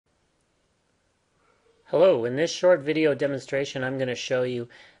Hello, in this short video demonstration I'm going to show you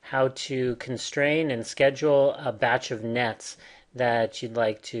how to constrain and schedule a batch of nets that you'd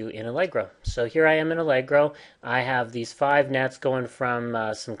like to in Allegro. So here I am in Allegro. I have these 5 nets going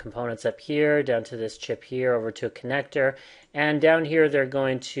from some components up here down to this chip here over to a connector, and down here they're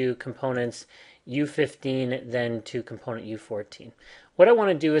going to components U15 then to component U14. What I want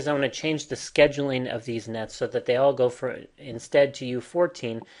to do is I want to change the scheduling of these nets so that they all go for instead to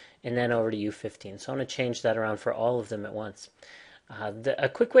U14 and then over to U15. So I want to change that around for all of them at once. A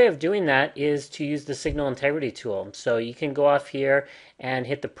quick way of doing that is to use the signal integrity tool. So you can go off here and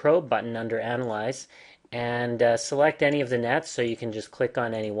hit the probe button under Analyze and select any of the nets. So you can just click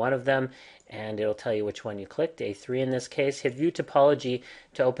on any one of them and it'll tell you which one you clicked, A3 in this case. Hit View Topology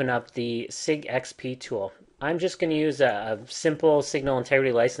to open up the SIG XP tool. I'm just going to use a simple signal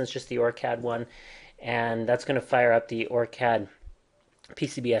integrity license, just the OrCAD one, and that's going to fire up the OrCAD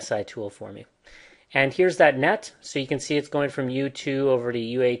PCB SI tool for me. And here's that net. So you can see it's going from U2 over to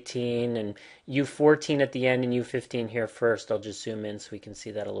U18 and U14 at the end and U15 here first. I'll just zoom in so we can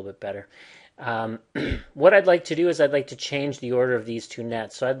see that a little bit better. What I'd like to do is I'd like to change the order of these two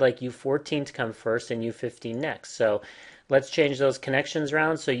nets. So I'd like U14 to come first and U15 next. So let's change those connections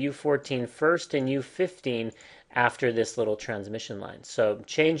around. So U14 first and U15 after this little transmission line. So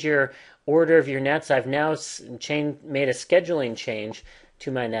change your order of your nets. I've now made a scheduling change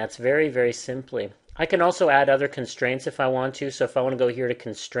to my nets very, very simply. I can also add other constraints if I want to. So if I want to go here to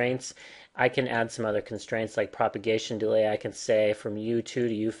constraints, I can add some other constraints like propagation delay. I can say from U2 to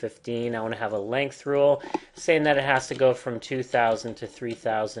U15, I want to have a length rule saying that it has to go from 2,000 to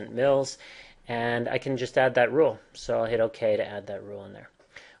 3,000 mils. And I can just add that rule. So I'll hit OK to add that rule in there.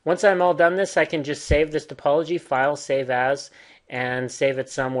 Once I'm all done this, I can just save this topology file, save as, and save it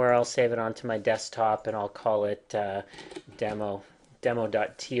somewhere. I'll save it onto my desktop and I'll call it demo.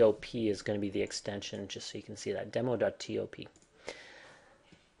 Demo.top is going to be the extension, just so you can see that, demo.top.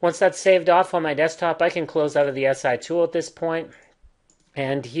 Once that's saved off on my desktop, I can close out of the SI tool at this point.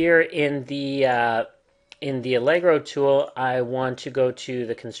 And here in the Allegro tool, I want to go to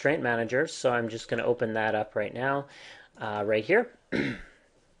the constraint manager, so I'm just going to open that up right now, right here.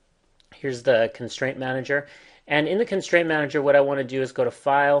 Here's the constraint manager. And in the constraint manager, what I want to do is go to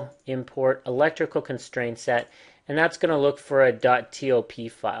File, Import, Electrical Constraint Set, and that's going to look for a .top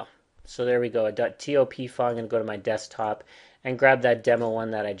file. So there we go, a .top file. I'm going to go to my desktop and grab that demo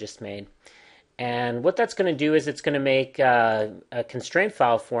one that I just made. And what that's going to do is it's going to make a constraint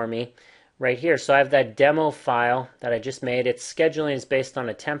file for me right here. So I have that demo file that I just made. Its scheduling is based on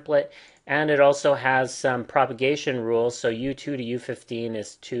a template, and it also has some propagation rules. So U2 to U15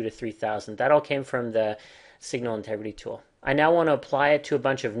 is 2 to 3,000. That all came from the signal integrity tool. I now want to apply it to a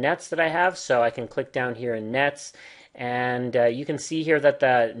bunch of nets that I have, so I can click down here in nets, and you can see here that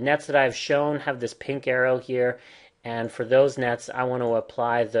the nets that I've shown have this pink arrow here, and for those nets I want to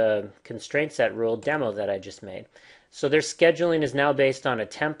apply the constraint set rule demo that I just made. So their scheduling is now based on a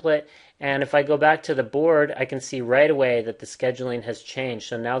template, and if I go back to the board, I can see right away that the scheduling has changed.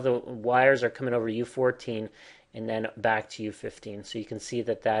 So now the wires are coming over U14 and then back to U15. So you can see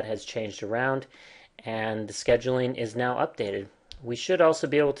that that has changed around, and the scheduling is now updated. We should also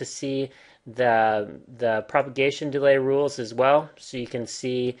be able to see the propagation delay rules as well. So you can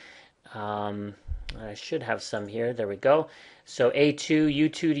see, I should have some here. There we go. So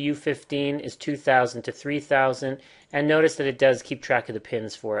U2 to U15 is 2,000 to 3,000. And notice that it does keep track of the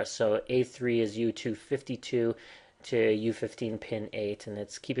pins for us. So A3 is U2 52 to U15 pin 8. And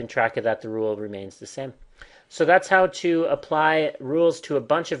it's keeping track of that. The rule remains the same. So that's how to apply rules to a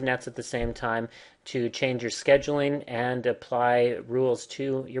bunch of nets at the same time to change your scheduling and apply rules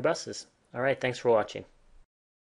to your buses. All right, thanks for watching.